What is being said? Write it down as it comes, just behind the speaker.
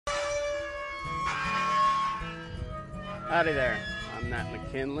Howdy there, I'm Matt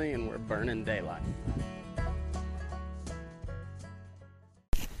McKinley and we're burning daylight.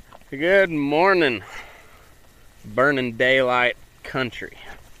 Good morning, burning daylight country.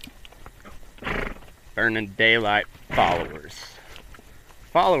 Burning daylight followers.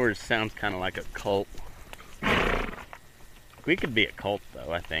 Followers sounds kind of like a cult. We could be a cult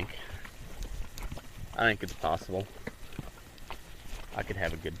though, I think. I think it's possible. I could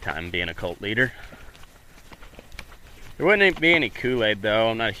have a good time being a cult leader. There wouldn't be any Kool-Aid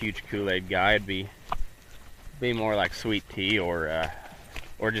though. I'm not a huge Kool-Aid guy. It'd be more like sweet tea or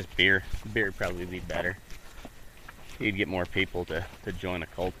just beer. Beer would probably be better. You'd get more people to join a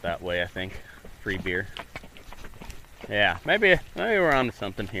cult that way, I think. Free beer. Yeah, maybe we're onto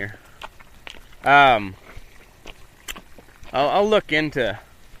something here. I'll look into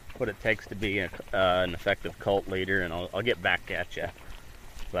what it takes to be an effective cult leader, and I'll get back at you.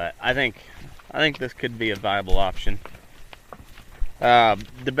 But I think this could be a viable option.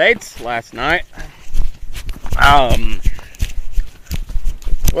 Debates last night. Well,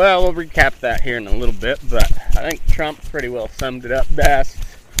 we'll recap that here in a little bit, but I think Trump pretty well summed it up best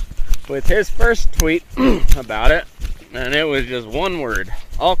with his first tweet about it, and it was just one word,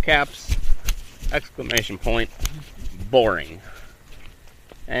 all caps, exclamation point, boring.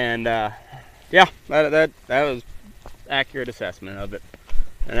 And yeah, that was accurate assessment of it.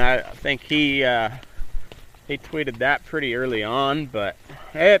 And I think he tweeted that pretty early on, but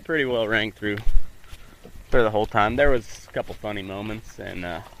it pretty well rang through for the whole time. There was a couple funny moments and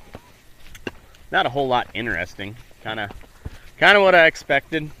not a whole lot interesting. Kind of what I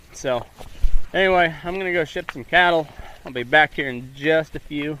expected. So anyway, I'm gonna go ship some cattle. I'll be back here in just a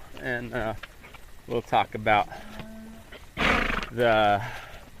few, and we'll talk about the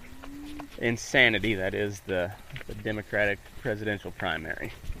insanity that is the Democratic presidential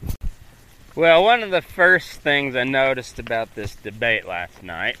primary. Well, one of the first things I noticed about this debate last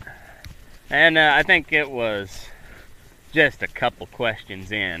night, and I think it was just a couple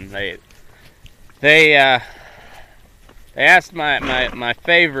questions in, they asked my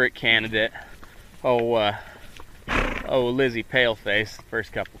favorite candidate, Lizzie Paleface, the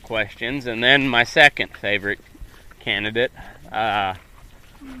first couple questions, and then my second favorite candidate,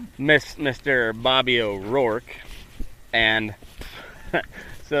 Mr. Bobby O'Rourke, and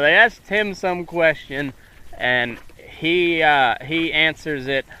so they asked him some question, and he answers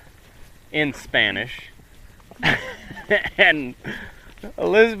it in Spanish, and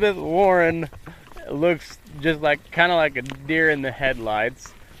Elizabeth Warren looks just kind of like a deer in the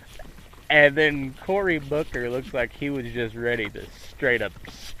headlights, and then Cory Booker looks like he was just ready to straight up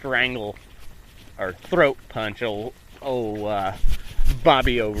strangle or throat punch old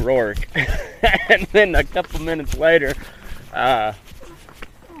Bobby O'Rourke. And then a couple minutes later,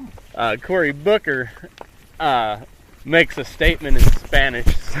 Cory Booker makes a statement in Spanish.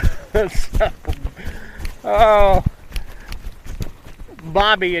 So,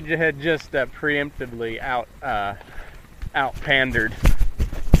 Bobby had just preemptively out pandered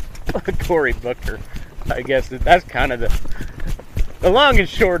Cory Booker. I guess that's kind of the long and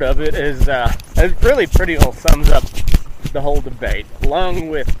short of it is it really pretty well sums up the whole debate. Along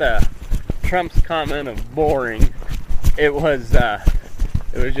with Trump's comment of boring, it was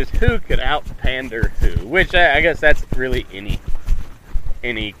just who could out pander who, which I guess that's really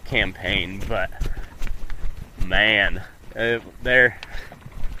any campaign, but man, I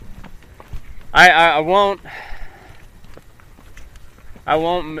won't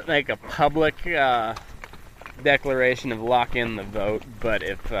make a public declaration of lock in the vote, but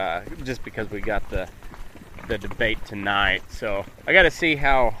if just because we got the debate tonight, so I got to see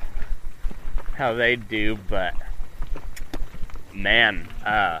how they do. But man,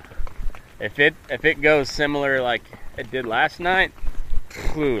 if it goes similar like it did last night,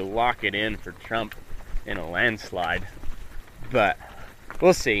 lock it in for Trump in a landslide. But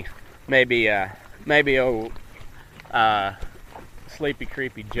we'll see. Maybe Sleepy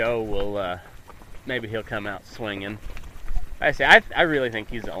Creepy Joe will maybe he'll come out swinging. I really think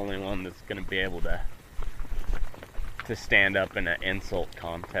he's the only one that's going to be able to stand up in an insult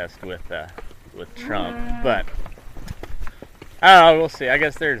contest with Trump. But I don't know, we'll see. I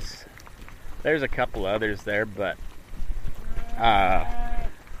guess there's a couple others there, but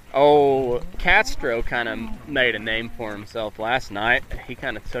Castro kind of made a name for himself last night. He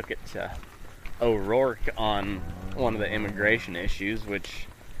kind of took it to O'Rourke on one of the immigration issues, which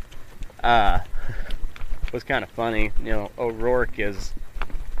was kind of funny. You know, O'Rourke is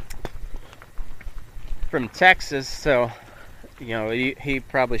from Texas, so you know he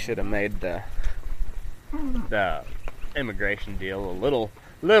probably should have made the immigration deal a little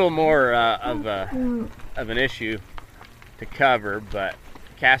more of an issue to cover, but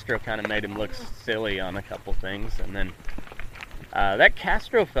Castro kind of made him look silly on a couple things. And then that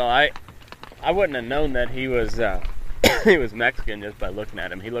Castro fella, I wouldn't have known that he was he was Mexican just by looking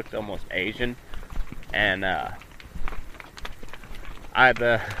at him. He looked almost Asian, and I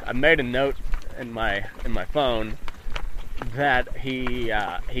made a note in my phone that he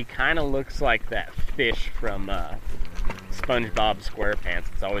kind of looks like that fish from SpongeBob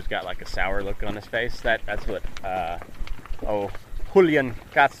SquarePants. It's always got like a sour look on his face. That's what Julian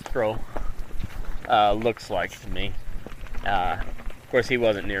Castro looks like to me. Of course, he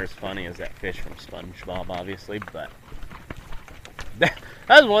wasn't near as funny as that fish from SpongeBob, obviously, but that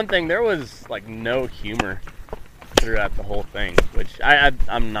was one thing. There was like no humor throughout the whole thing, which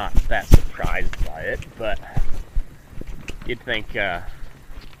I'm not that surprised by it, but you'd think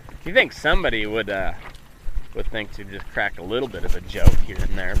somebody would think to just crack a little bit of a joke here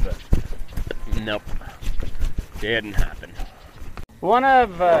and there, but nope, didn't happen. One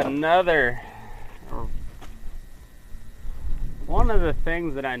of the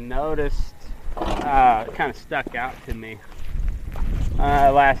things that I noticed kind of stuck out to me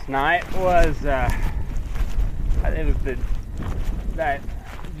last night was it was that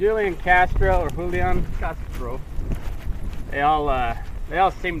Julian Castro or Julian Castro. They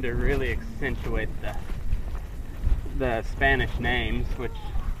all seem to really accentuate the Spanish names, which,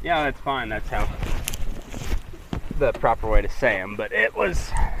 yeah, that's fine. That's how the proper way to say them. But it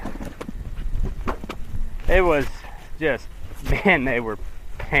was just, man, they were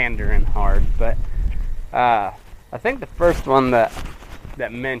pandering hard. But I think the first one that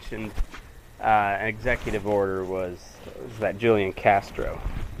mentioned an executive order was that Julian Castro,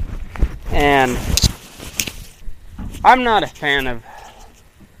 and I'm not a fan of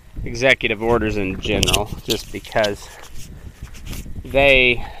executive orders in general, just because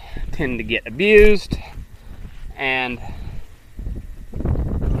they tend to get abused, and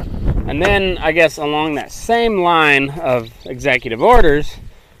then I guess along that same line of executive orders,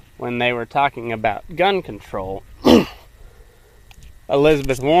 when they were talking about gun control,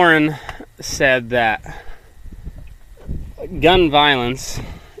 Elizabeth Warren said that gun violence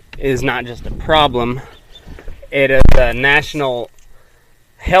is not just a problem, it is a national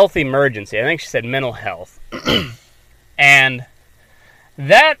health emergency. I think she said mental health. And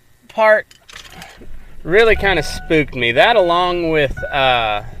that part really kind of spooked me. That along with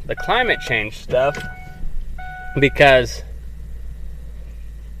the climate change stuff, because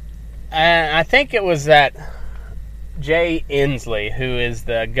I think it was that Jay Inslee, who is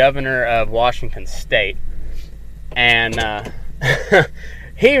the governor of Washington State, and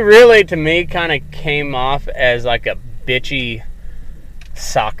he really, to me, kind of came off as like a bitchy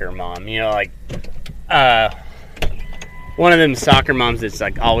soccer mom, you know, like one of them soccer moms that's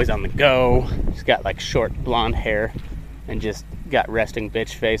like always on the go. She's got like short blonde hair and just got resting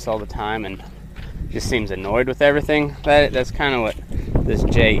bitch face all the time, and just seems annoyed with everything. That's kind of what this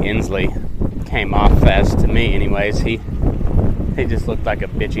Jay Inslee came off as to me, anyways. He just looked like a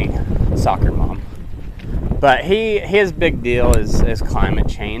bitchy soccer mom. But his big deal is climate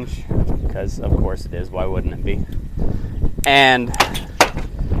change, because of course it is. Why wouldn't it be? And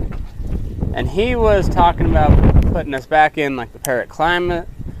he was talking about putting us back in like the Paris climate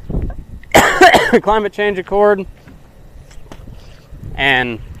change accord.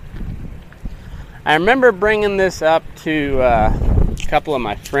 And I remember bringing this up to a couple of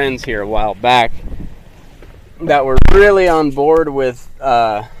my friends here a while back that were really on board with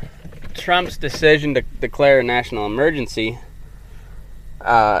Trump's decision to declare a national emergency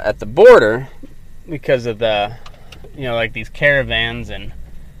at the border because of the, you know, like these caravans and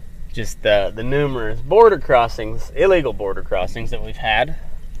just the numerous border crossings, illegal border crossings that we've had.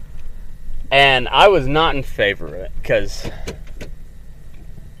 And I was not in favor of it, because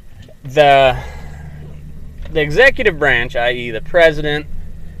the executive branch, i.e. the president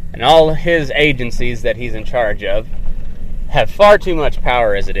and all his agencies that he's in charge of, have far too much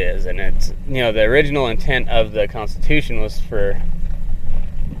power as it is. And it's, you know, the original intent of the Constitution was for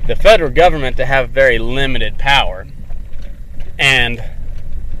the federal government to have very limited power. And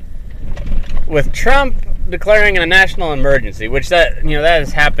with Trump declaring a national emergency, which that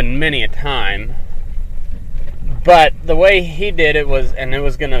has happened many a time, but the way he did it was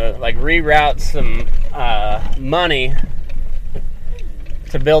going to like reroute some money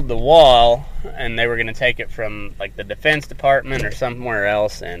to build the wall, and they were going to take it from like the Defense Department or somewhere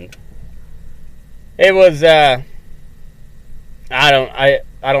else, and it was I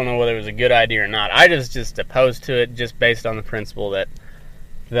don't know whether it was a good idea or not. I just opposed to it, just based on the principle that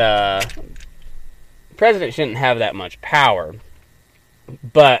the president shouldn't have that much power.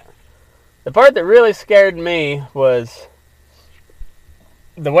 But the part that really scared me was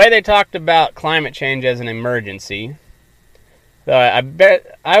the way they talked about climate change as an emergency,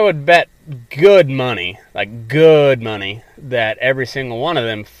 I would bet good money, that every single one of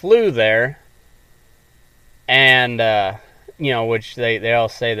them flew there, and which they all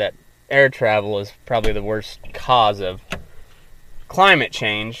say that air travel is probably the worst cause of climate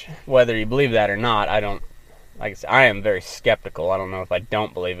change. Whether you believe that or not, like I said, I am very skeptical. I don't know if I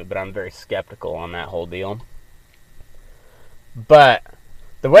don't believe it, but I'm very skeptical on that whole deal. But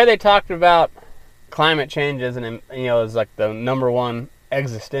the way they talked about climate change as is like the number one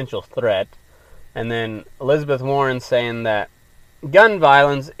existential threat, and then Elizabeth Warren saying that gun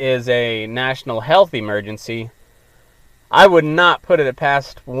violence is a national health emergency, I would not put it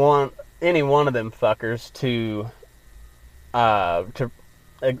past any one of them fuckers to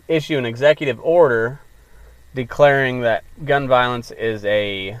issue an executive order declaring that gun violence is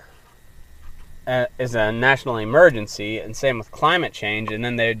a national emergency, and same with climate change, and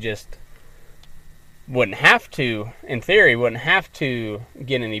then they just wouldn't have to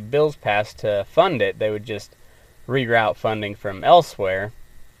get any bills passed to fund it. They would just reroute funding from elsewhere,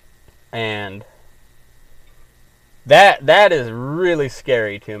 and that is really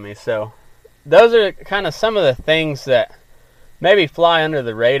scary to me. So those are kind of some of the things that maybe fly under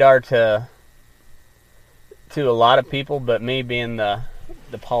the radar to a lot of people, but me being the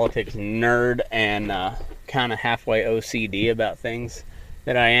politics nerd and kind of halfway OCD about things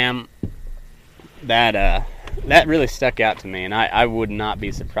that I am, that really stuck out to me, and I would not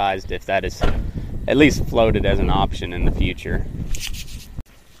be surprised if that is at least floated as an option in the future.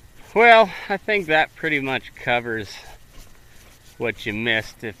 Well, I think that pretty much covers what you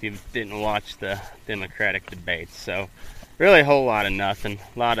missed if you didn't watch the Democratic debates. So really a whole lot of nothing.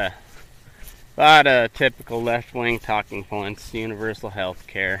 A lot of typical left-wing talking points: universal health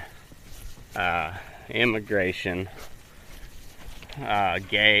care, immigration,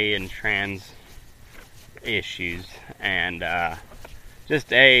 gay and trans issues, and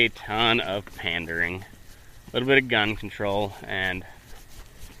just a ton of pandering, a little bit of gun control, and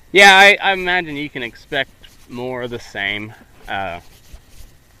yeah, I imagine you can expect more of the same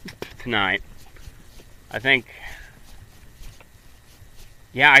tonight. I think,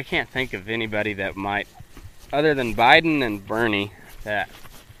 yeah, I can't think of anybody that might, other than Biden and Bernie, that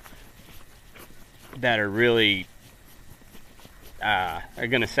are really are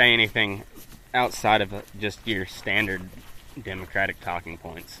going to say anything outside of just your standard Democratic talking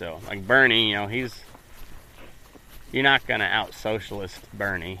points. So, like Bernie, you're not going to out-socialist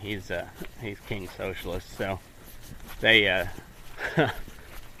Bernie. He's king socialist. So they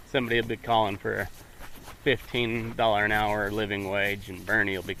somebody will be calling for a $15 an hour living wage, and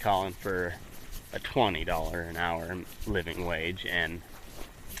Bernie will be calling for a $20 an hour living wage. And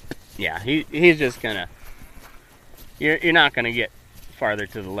yeah, he's just gonna, you're not gonna get farther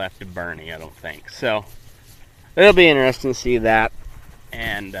to the left of Bernie, I don't think. So it'll be interesting to see that,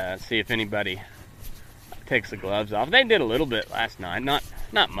 and see if anybody takes the gloves off. They did a little bit last night, not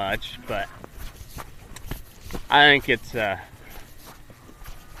much, but I think it's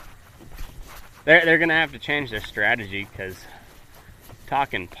they're gonna have to change their strategy, because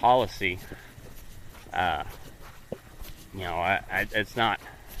talking policy, it's not.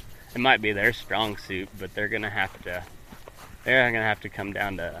 It might be their strong suit, but they're gonna have to come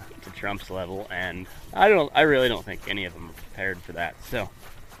down to Trump's level, and I really don't think any of them are prepared for that. So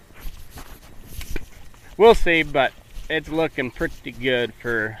we'll see, but it's looking pretty good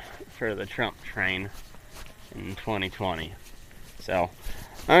for the Trump train in 2020. So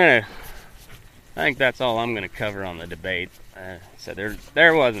I think that's all I'm gonna cover on the debate. So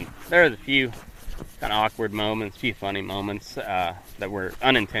there was a few kind of awkward moments, a few funny moments that were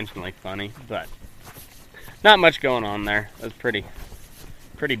unintentionally funny, but not much going on there. It was pretty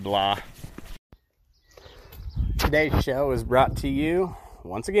blah. Today's show is brought to you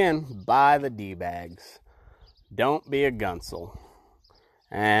once again by the D-Bags. Don't be a gunsel.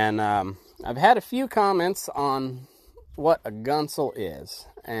 And I've had a few comments on what a gunsel is,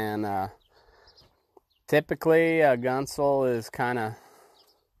 and typically a gunsel is kind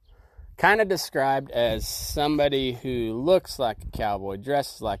of described as somebody who looks like a cowboy,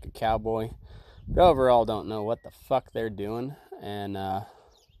 dresses like a cowboy, but overall don't know what the fuck they're doing, and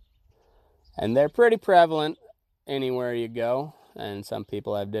they're pretty prevalent anywhere you go, and some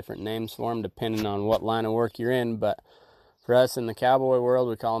people have different names for them depending on what line of work you're in, but for us in the cowboy world,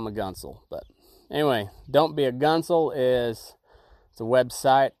 we call them a gunsel. But anyway, Don't Be a Gunsel it's a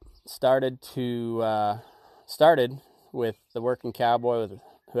website started with the working cowboy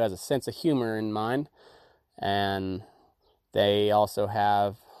who has a sense of humor in mind, and they also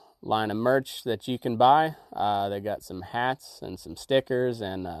have line of merch that you can buy. They got some hats and some stickers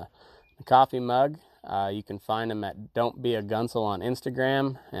and a coffee mug. You can find them at Don't Be a Gunsel on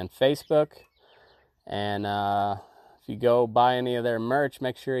Instagram and Facebook. And if you go buy any of their merch,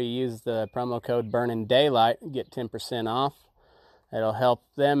 make sure you use the promo code Burning Daylight and get 10% off. It'll help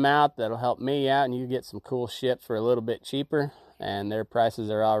them out, that'll help me out, and you get some cool shit for a little bit cheaper. And their prices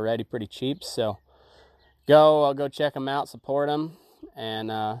are already pretty cheap, so go check them out, support them,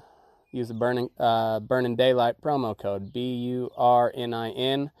 and use the Burning Daylight promo code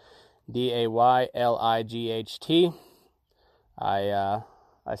BURNINDAYLIGHT.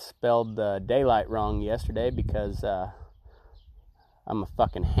 I spelled daylight wrong yesterday because I'm a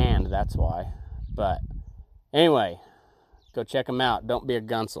fucking hand, that's why. But anyway, go check them out. Don't be a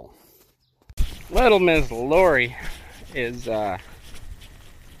gunsel. Little Miss Lori is,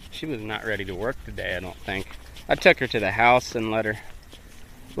 she was not ready to work today, I don't think. I took her to the house and let her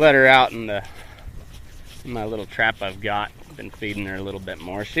out in my little trap I've got. Been feeding her a little bit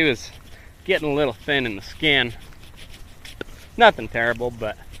more. She was getting a little thin in the skin. Nothing terrible,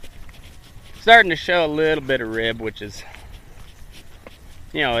 but starting to show a little bit of rib, which is,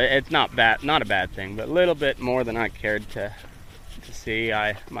 you know, it's not a bad thing, but a little bit more than I cared to see.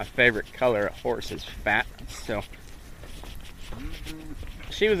 My favorite color of horse is fat, so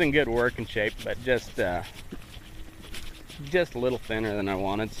she was in good working shape, but just a little thinner than I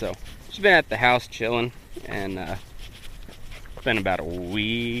wanted. So she's been at the house chilling, and it's been about a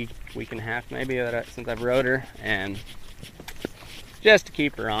week and a half maybe since I've rode her. And just to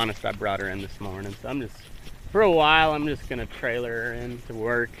keep her honest, I brought her in this morning. So for a while, I'm just gonna trailer her in to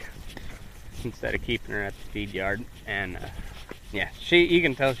work instead of keeping her at the feed yard. And yeah, you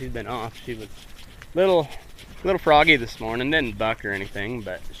can tell she's been off. She was little froggy this morning, didn't buck or anything,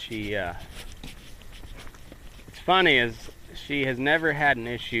 but she, it's funny is she has never had an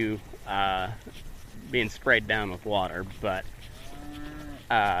issue being sprayed down with water, but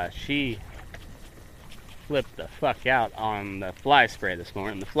she flipped the fuck out on the fly spray this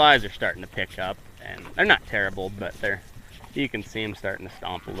morning. The flies are starting to pick up, and they're not terrible, but you can see them starting to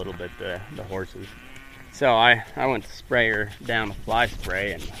stomp a little bit, the horses. So I went to spray her down with fly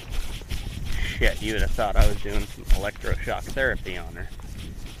spray, and shit, you would have thought I was doing some electroshock therapy on her.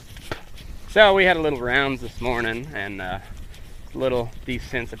 So we had a little rounds this morning, and a little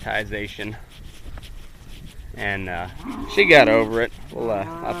desensitization, and she got over it.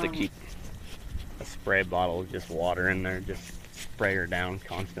 I'll have to keep a spray bottle of just water in there, just spray her down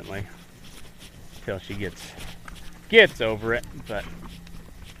constantly until she gets over it. But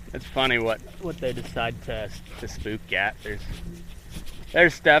it's funny what they decide to spook at.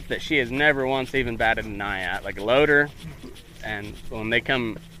 There's stuff that she has never once even batted an eye at, like a loader, and when they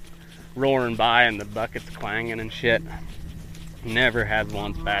come roaring by and the bucket's clanging and shit, never has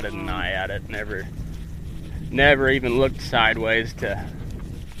once batted an eye at it. Never even looked sideways to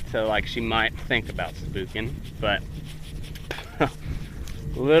like she might think about spooking. But a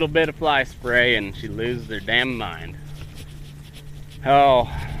little bit of fly spray and she loses her damn mind. Oh,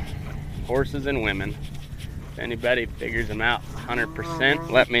 horses and women. If anybody figures them out 100%,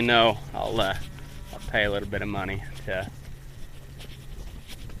 let me know. I'll pay a little bit of money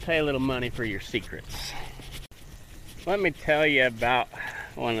for your secrets. Let me tell you about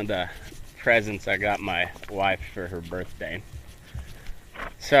one of the presents I got my wife for her birthday.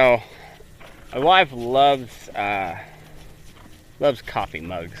 So my wife loves coffee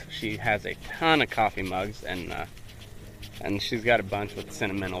mugs. She has a ton of coffee mugs, and she's got a bunch with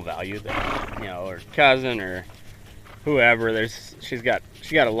sentimental value that, you know, her cousin or whoever, she got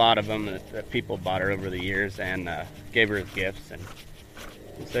a lot of them that people bought her over the years and gave her as gifts, and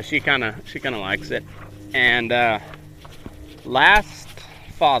so she kind of likes it. And last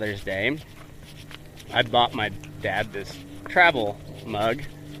Father's Day, I bought my dad this travel mug.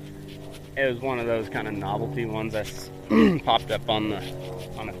 It was one of those kind of novelty ones that popped up on a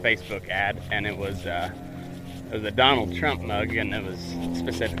Facebook ad, and it was a Donald Trump mug, and it was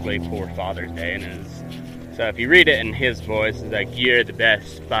specifically for Father's Day. And so if you read it in his voice, it's like, "You're the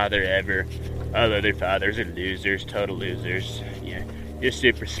best father ever. All other fathers are losers, total losers. Yeah, you're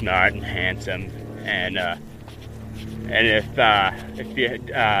super smart and handsome, and if you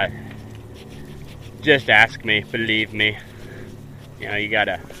just ask me, believe me. You know, you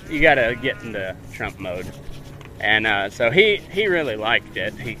gotta get into Trump mode." And so he really liked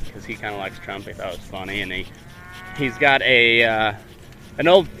it because he kind of likes Trump. He thought it was funny, and he's got an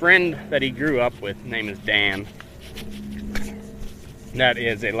old friend that he grew up with. Name is Dan. That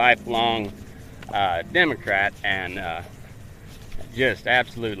is a lifelong Democrat and just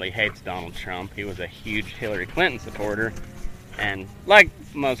absolutely hates Donald Trump. He was a huge Hillary Clinton supporter, And like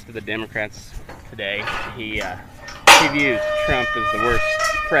most of the Democrats today, he views Trump as the worst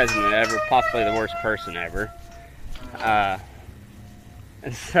president ever, possibly the worst person ever.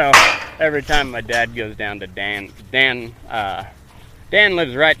 And so every time my dad goes down to Dan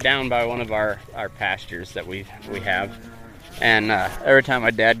lives right down by one of our pastures that we have. And every time my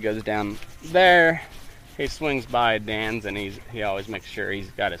dad goes down there, he swings by Dan's, and he always makes sure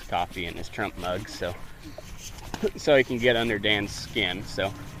he's got his coffee in his Trump mug, so he can get under Dan's skin.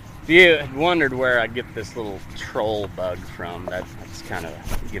 So if you had wondered where I get this little troll bug from, that's kind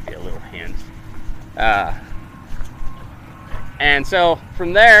of give you a little hint. And so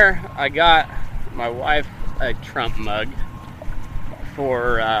from there, I got my wife a Trump mug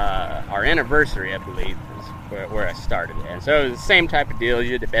for our anniversary, I believe, is where I started. And so it was the same type of deal.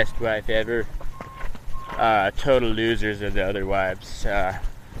 You're the best wife ever. Total losers are the other wives.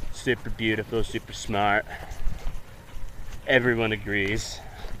 Super beautiful, super smart. Everyone agrees.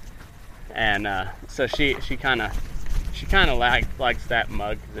 And so she kind of likes that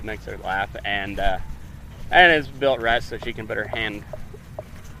mug because it makes her laugh, and it's built right so she can put her hand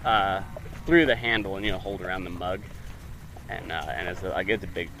through the handle and hold around the mug, and it's a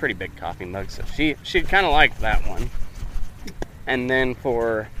pretty big coffee mug, so she kind of liked that one. And then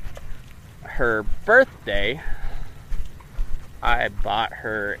for her birthday, I bought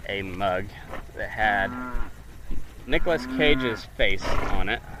her a mug that had Nicolas Cage's face on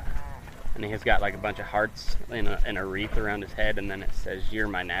it, and he's got like a bunch of hearts in a wreath around his head, and then it says, "You're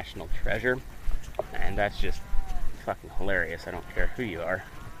my national treasure," and that's just fucking hilarious. I don't care who you are.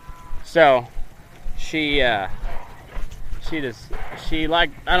 So she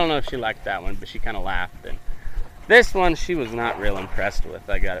liked, I don't know if she liked that one, but she kind of laughed. And this one she was not real impressed with.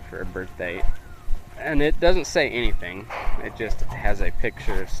 I got it for her birthday, and it doesn't say anything. It just has a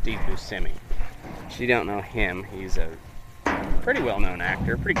picture of Steve Buscemi. She don't know him. He's a pretty well-known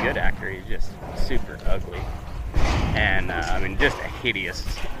actor, pretty good actor. He's just super ugly, and just a hideous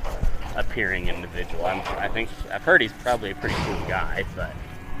appearing individual. I've heard he's probably a pretty cool guy, but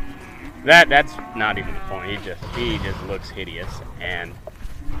that's not even the point. He just looks hideous. And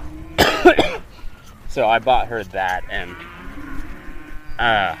so I bought her that, and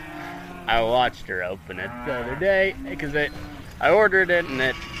I watched her open it the other day because I ordered it and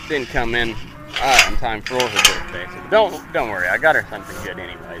it didn't come in time for her birthday. So don't worry, I got her something good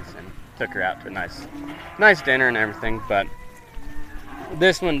anyways, and took her out to a nice dinner and everything. But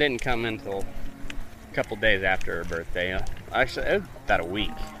this one didn't come in until a couple days after her birthday. Actually, it was about a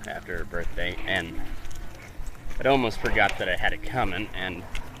week after her birthday, and I'd almost forgot that I had it coming. And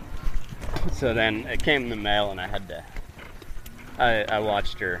so then it came in the mail, and I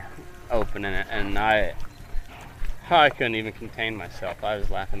watched her opening it, and I couldn't even contain myself. I was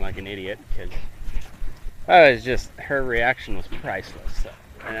laughing like an idiot because her reaction was priceless.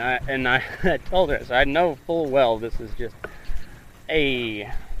 And I told her, so I know full well this is just it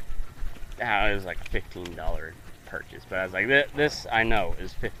was like a $15 purchase, but I was like, this I know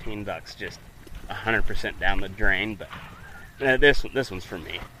is $15, just 100% down the drain, but this one's for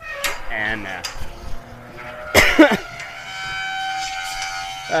me. And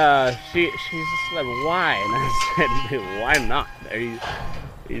she just said, "Why?" And I said, "Why not? Are you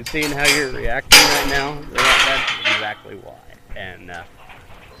seeing how you're reacting right now? That's exactly why." And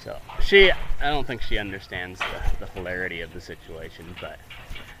so I don't think she understands the hilarity of the situation, but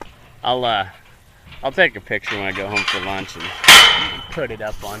I'll take a picture when I go home for lunch and put it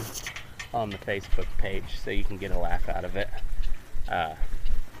up on the Facebook page so you can get a laugh out of it.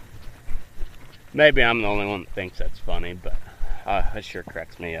 Maybe I'm the only one that thinks that's funny, but it sure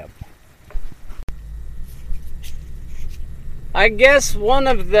cracks me up. I guess one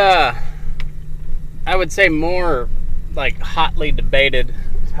of the, I would say, more like hotly debated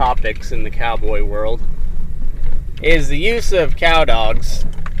topics in the cowboy world is the use of cow dogs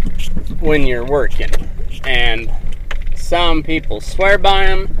when you're working. And some people swear by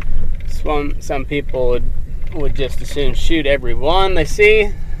them. Some people would just as soon shoot every one they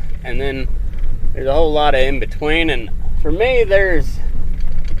see. And then there's a whole lot of in between. And for me,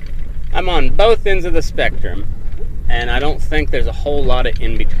 I'm on both ends of the spectrum. And I don't think there's a whole lot of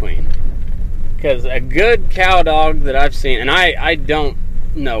in between. Because a good cow dog that I've seen, and I don't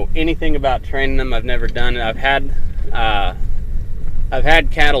know anything about training them. I've never done it. I've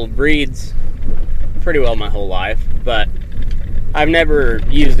had cattle breeds pretty well my whole life, but I've never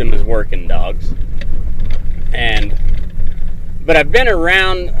used them as working dogs. But I've been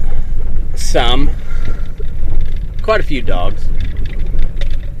around quite a few dogs,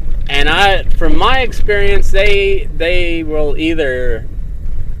 and from my experience, they will either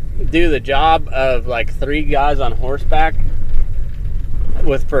do the job of like 3 guys on horseback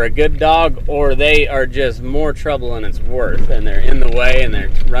for a good dog, or they are just more trouble than it's worth, and they're in the way and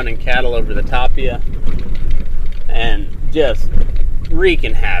they're running cattle over the top of you and just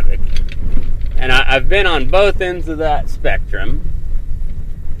wreaking havoc. And I've been on both ends of that spectrum,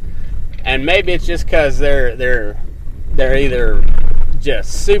 and maybe it's just because they're either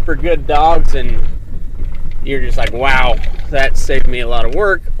just super good dogs and you're just like, wow, that saved me a lot of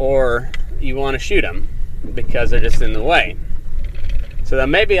work, or you want to shoot them because they're just in the way. So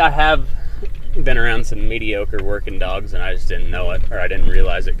then maybe I have been around some mediocre working dogs and I just didn't know it, or I didn't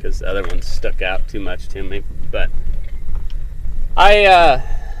realize it because the other ones stuck out too much to me. But they are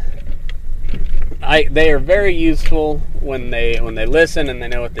very useful when they listen and they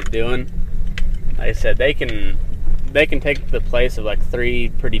know what they're doing. Like I said, they can take the place of like 3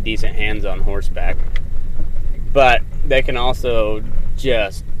 pretty decent hands on horseback, but they can also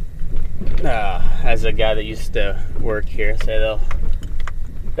just, as a guy that used to work here, say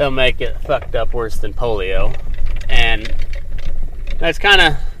they'll make it fucked up worse than polio, and that's kind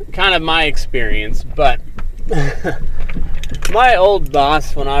of my experience. But my old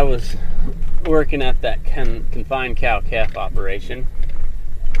boss, when I was working at that confined cow-calf operation,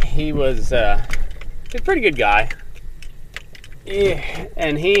 he was a pretty good guy.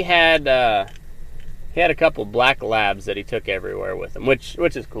 And he had a couple black labs that he took everywhere with him, which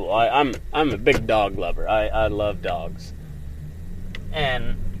is cool. I'm a big dog lover. I love dogs.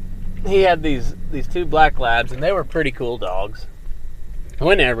 And he had these 2 black labs, and they were pretty cool dogs. I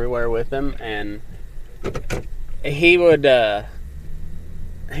went everywhere with him, and he would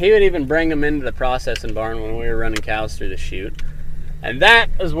even bring them into the processing barn when we were running cows through the chute. And that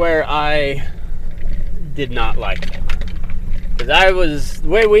is where I did not like it. Because the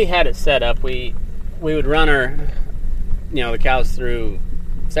way we had it set up, we would run the cows through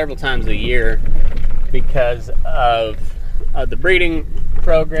several times a year because of the breeding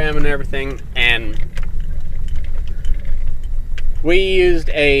program and everything. And we used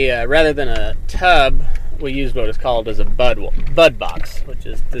rather than a tub, we used what is called as a bud box, which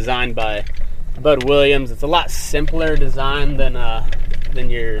is designed by Bud Williams. It's a lot simpler design than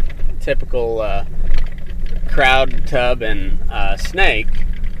your typical crowd tub and snake.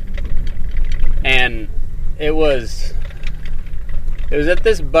 And it was at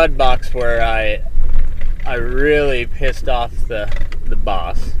this bud box where I really pissed off the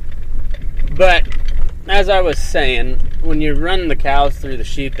boss. But as I was saying, when you run the cows through the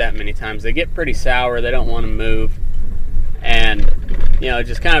chute that many times, they get pretty sour. They don't want to move, and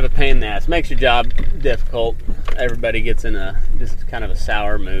just kind of a pain in the ass. Makes your job difficult. Everybody gets in just kind of a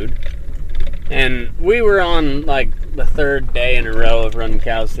sour mood. And we were on like the 3rd day in a row of running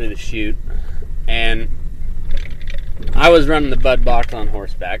cows through the chute, and I was running the bud box on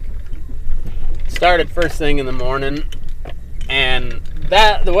horseback. Started first thing in the morning, and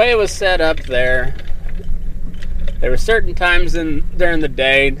the way it was set up there were certain times during the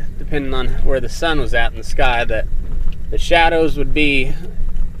day, depending on where the sun was at in the sky, that the shadows would be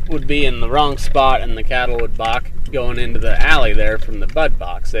in the wrong spot, and the cattle would balk going into the alley there from the bud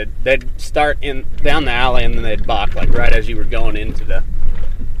box. They'd start down the alley, and then they'd balk like right as you were going into the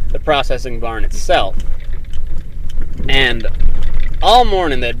processing barn itself. And all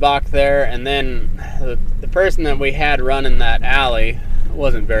morning they'd balk there, and then the person that we had running that alley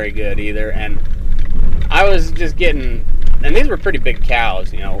wasn't very good either. And I was just getting, and these were pretty big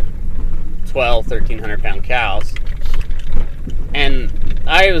cows, 1,300 pound cows, and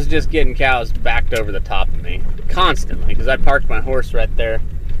I was just getting cows backed over the top of me constantly, because I parked my horse right there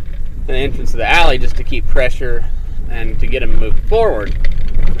in the entrance of the alley just to keep pressure and to get them moved forward.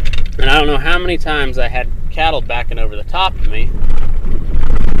 And I don't know how many times I had cattle backing over the top of me.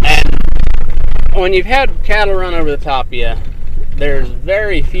 And when you've had cattle run over the top of you, there's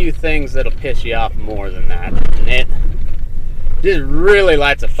very few things that'll piss you off more than that. And it just really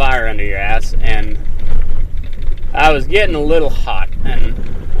lights a fire under your ass. And I was getting a little hot, and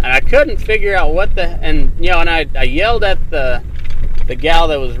I couldn't figure out and I yelled at the gal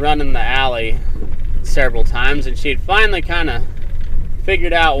that was running the alley several times, and she'd finally kind of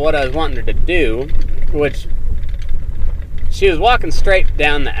figured out what I was wanting her to do, which she was walking straight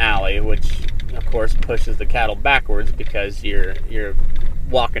down the alley, which of course pushes the cattle backwards because you're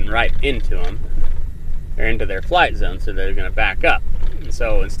walking right into them, or into their flight zone, so they're going to back up. And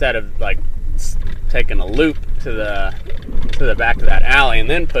so instead of like taking a loop to the back of that alley and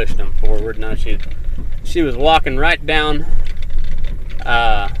then pushed them forward, no, she was walking right down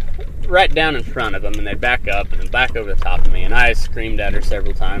in front of them, and they'd back up and then back over the top of me. And I screamed at her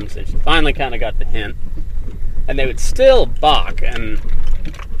several times, and she finally kind of got the hint, and they would still balk. And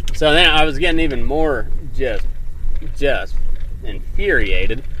so then I was getting even more just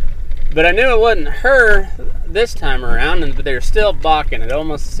infuriated. But I knew it wasn't her this time around, and they were still balking at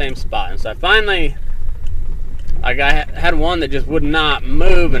almost the same spot. And so I finally, I had one that just would not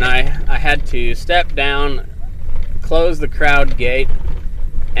move, and I had to step down, close the crowd gate,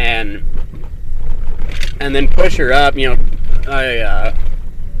 and then push her up.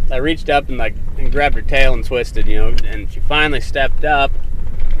 I reached up and grabbed her tail and twisted, and she finally stepped up.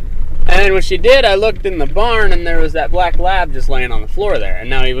 And then when she did, I looked in the barn, and there was that black lab just laying on the floor there. And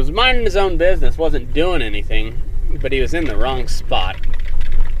now he was minding his own business, wasn't doing anything, but he was in the wrong spot.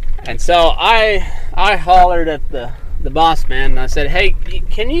 And so I hollered at the boss man, and I said, "Hey,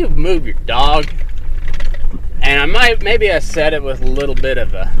 can you move your dog?" And maybe I said it with a little bit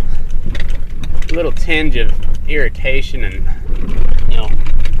of a little tinge of irritation and,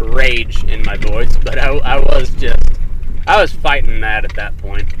 rage in my voice, but I was fighting that at that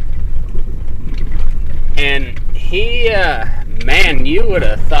point. And he, man, you would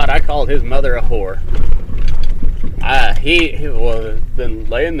have thought I called his mother a whore. He been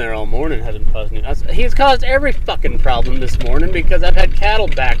laying there all morning, hasn't caused any. He's caused every fucking problem this morning because I've had cattle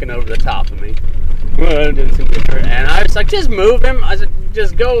backing over the top of me. And I was like, just move him. I said,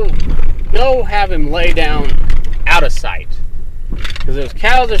 just go have him lay down out of sight. Because those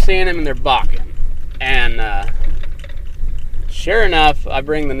cows are seeing him and they're balking. And sure enough, I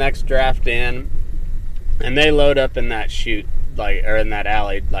bring the next draft in, and they load up in that chute, or in that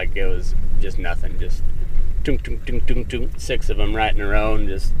alley, like it was just nothing. Just tung, tung, tung, tung, tung, 6 of them right in a row, and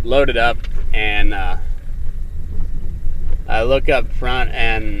just loaded up. And I look up front,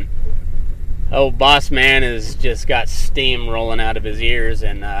 and boss man has just got steam rolling out of his ears,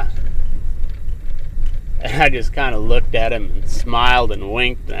 and I just kind of looked at him and smiled and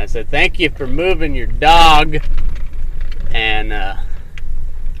winked, and I said, "Thank you for moving your dog." And I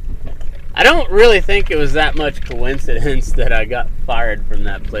don't really think it was that much coincidence that I got fired from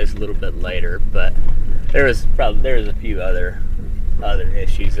that place a little bit later, but there was a few other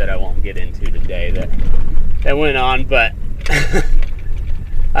issues that I won't get into today that went on. But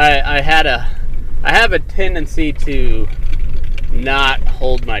I have a tendency to not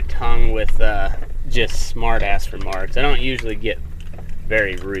hold my tongue with just smart ass remarks. I don't usually get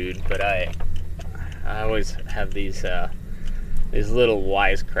very rude, but I always have these little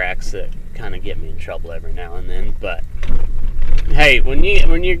wisecracks that kind of get me in trouble every now and then. But hey, when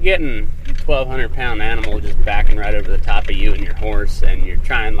you're getting 1,200-pound animal just backing right over the top of you and your horse, and you're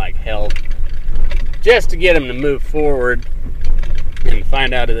trying like hell just to get him to move forward, and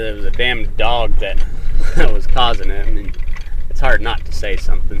find out that it was a damn dog that was causing it, I mean, it's hard not to say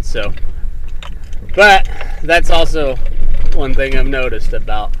something. So, but that's also one thing I've noticed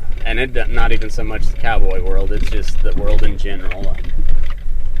about, and it not even so much the cowboy world, it's just the world in general.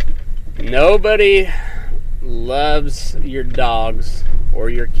 Nobody loves your dogs or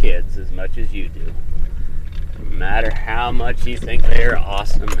your kids as much as you do. No matter how much you think they are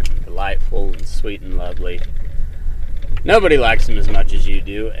awesome and delightful and sweet and lovely, nobody likes them as much as you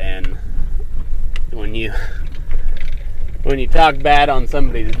do. And when you talk bad on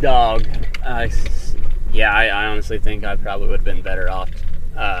somebody's dog, I honestly think I probably would have been better off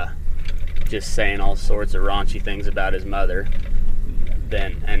just saying all sorts of raunchy things about his mother,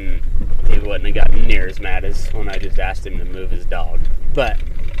 and he wouldn't have gotten near as mad as when I just asked him to move his dog. But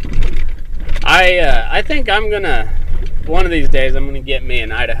I think one of these days I'm gonna get me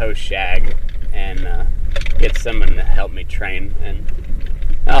an Idaho shag and get someone to help me train, and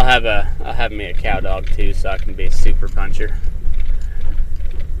I'll have me a cow dog too, so I can be a super puncher.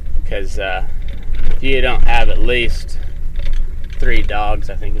 Because if you don't have at least 3 dogs,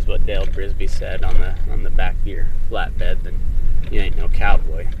 I think is what Dale Brisby said, on the back of your flatbed, then you ain't no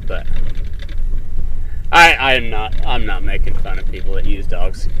cowboy. But I'm not making fun of people that use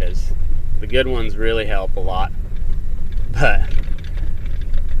dogs, because the good ones really help a lot. But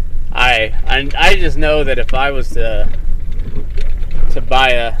I just know that if I was to buy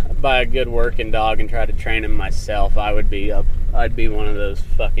a good working dog and try to train him myself, I'd be one of those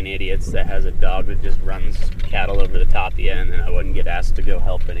fucking idiots that has a dog that just runs cattle over the top of you, and then I wouldn't get asked to go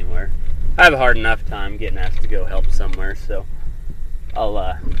help anywhere. I have a hard enough time getting asked to go help somewhere, so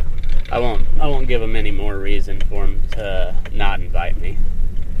I won't give them any more reason for them to not invite me.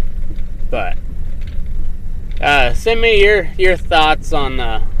 But send me your thoughts on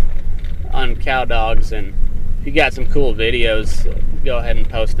cow dogs, and if you got some cool videos, go ahead and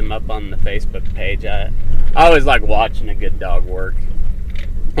post them up on the Facebook page. I always like watching a good dog work.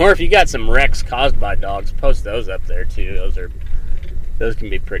 Or if you got some wrecks caused by dogs, post those up there too. Those can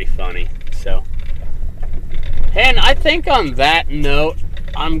be pretty funny. So, and I think on that note,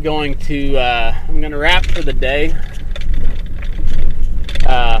 I'm going to wrap for the day.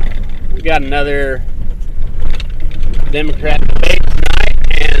 We got another Democrat debate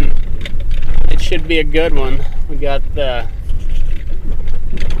tonight, and it should be a good one. We got the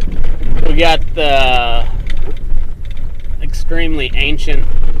extremely ancient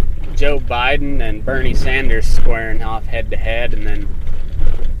Joe Biden and Bernie Sanders squaring off head to head, and then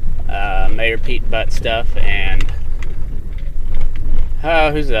Mayor Pete Buttigieg and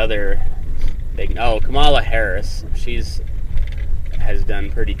who's the other big? Kamala Harris. Has done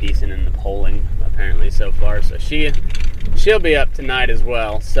pretty decent in the polling apparently so far, so she'll be up tonight as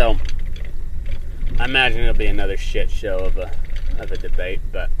well. So I imagine it'll be another shit show of a debate,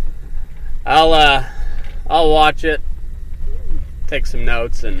 but I'll watch it, take some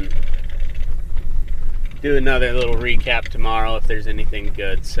notes, and do another little recap tomorrow if there's anything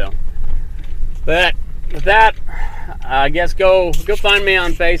good. So, but with that, I guess go find me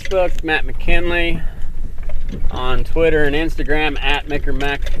on Facebook, Matt McKinley, on Twitter and Instagram at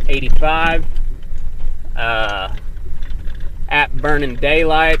MickerMac85, at Burning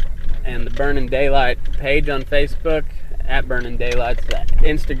Daylight, and the Burning Daylight page on Facebook, at Burning Daylight's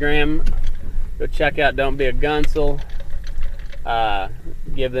Instagram. Go check out Don't Be a Gunsel.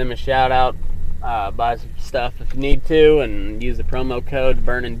 Give them a shout out. Buy some stuff if you need to, and use the promo code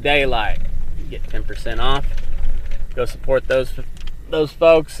Burning Daylight. Get 10% off. Go support those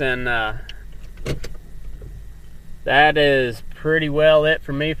folks, and that is pretty well it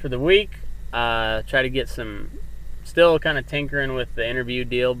for me for the week. Try to get still kind of tinkering with the interview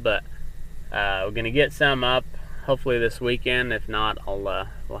deal, but we're gonna get some up hopefully this weekend. If not,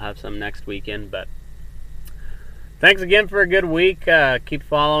 we'll have some next weekend. But thanks again for a good week. Keep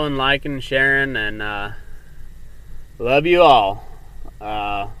following, liking, sharing, and love you all.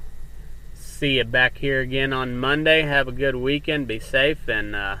 See you back here again on Monday. Have a good weekend. Be safe,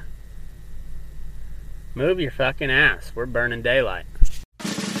 and move your fucking ass. We're burning daylight.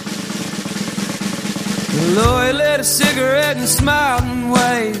 Lori lit a cigarette and smiled and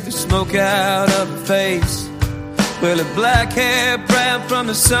waved the smoke out of her face. Well, her black hair brown from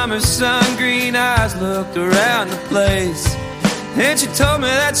the summer sun, green eyes looked around the place. And she told me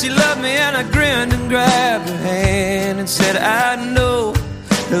that she loved me, and I grinned and grabbed her hand and said, I know.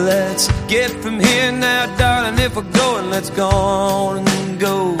 Let's get from here now, darling. If we're going, let's go on and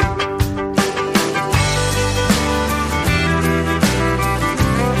go.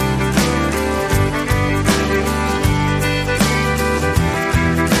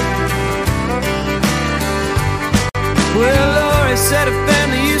 Well, Lori said her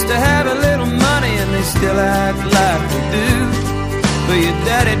family used to have a little money, and they still act like they do. But your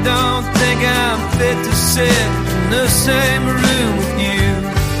daddy don't think I'm fit to sit in the same room with you.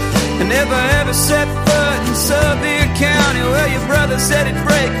 And if I ever set foot in Sevier County, well, your brother said it'd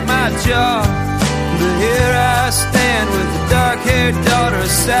break my jaw. But here I stand with the dark-haired daughter of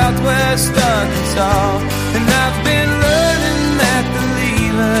Southwest Arkansas. And I've been learning that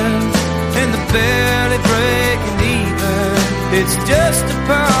believing in the barely breaking even, it's just a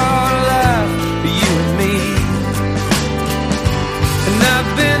part of life for you and me. And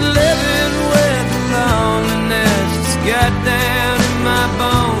I've been living with loneliness, it's got down in my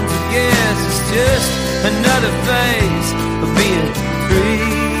bones. I guess it's just another phase of being free.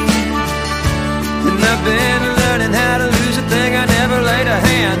 And I've been learning how to lose a thing I never laid a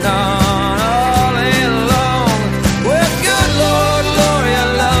hand on all day long. Well, good Lord, Lori,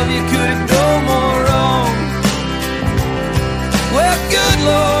 I love you, could it go more wrong? Well, good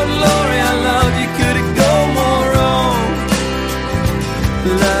Lord, Lori, I love you, could it go more wrong?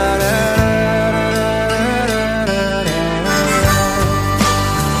 La, da,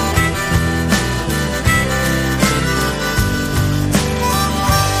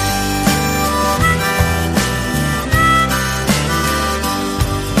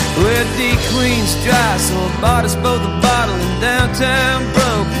 D Queen's dry, so I bought us both a bottle in downtown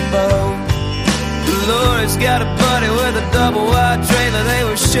Broken Bow. Lori's got a buddy with a double wide trailer, they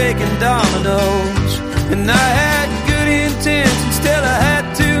were shaking dominoes. And I had good intentions, till I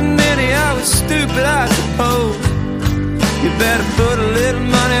had too many, I was stupid, I suppose. You better put a little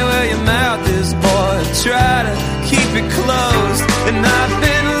money where your mouth is, boy, try to keep it closed. And I've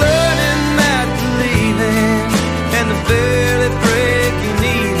been learning that believing and the barely breaking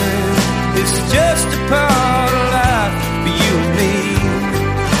even, it's just a part of life for you and me.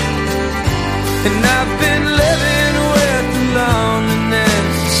 And I've been living with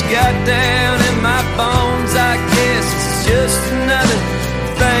loneliness, it's got down in my bones. I guess it's just another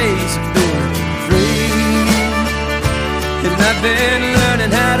phase of being free. And I've been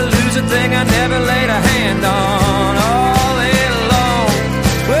learning how to lose a thing I never laid a hand on all day long.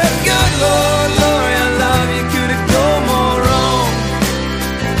 Well, good Lord, Lori, I love you, could it go more wrong?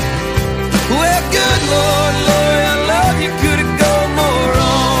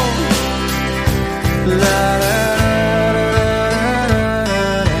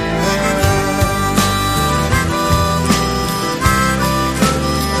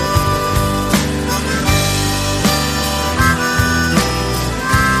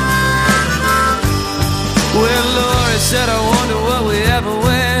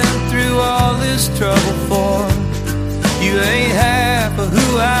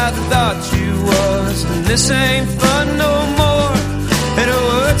 I thought you was. And this ain't fun no more. And her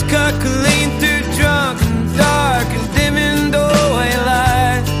words cut clean through drunk and dark and dimming doorway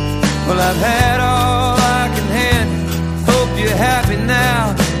light. Well, I've had all I can handle. Hope you're happy